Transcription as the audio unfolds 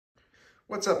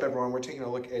What's up, everyone? We're taking a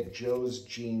look at Joe's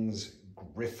Jeans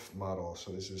Griff model.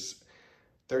 So this is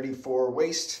 34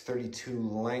 waist, 32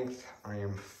 length. I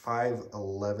am 5'11",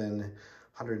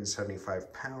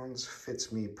 175 pounds.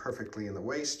 Fits me perfectly in the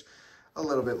waist. A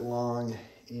little bit long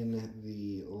in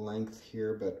the length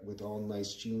here, but with all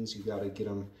nice jeans, you gotta get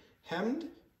them hemmed.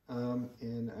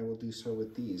 And I will do so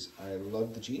with these. I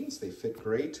love the jeans, they fit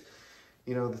great.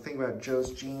 You know, the thing about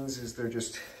Joe's jeans is they're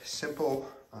just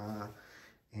simple,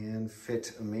 and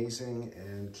fit amazing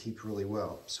and keep really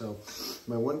well. So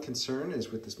my one concern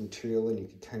is with this material, and you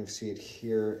can kind of see it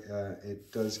here,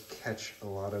 it does catch a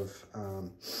lot of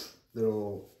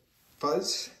little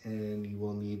fuzz, and you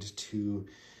will need to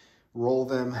roll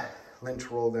them, lint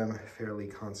roll them fairly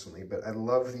constantly. But I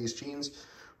love these jeans,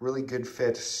 really good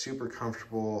fit, super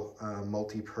comfortable,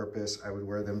 multi-purpose. I would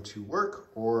wear them to work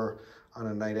or on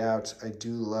a night out. I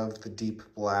do love the deep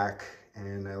black,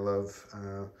 and I love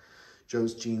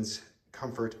Joe's Jeans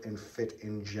comfort and fit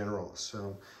in general.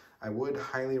 So I would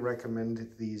highly recommend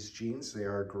these jeans. They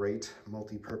are great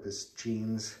multi-purpose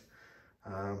jeans,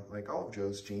 like all of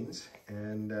Joe's jeans.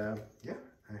 And yeah,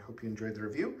 I hope you enjoyed the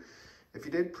review. If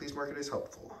you did, please mark it as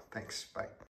helpful. Thanks, bye.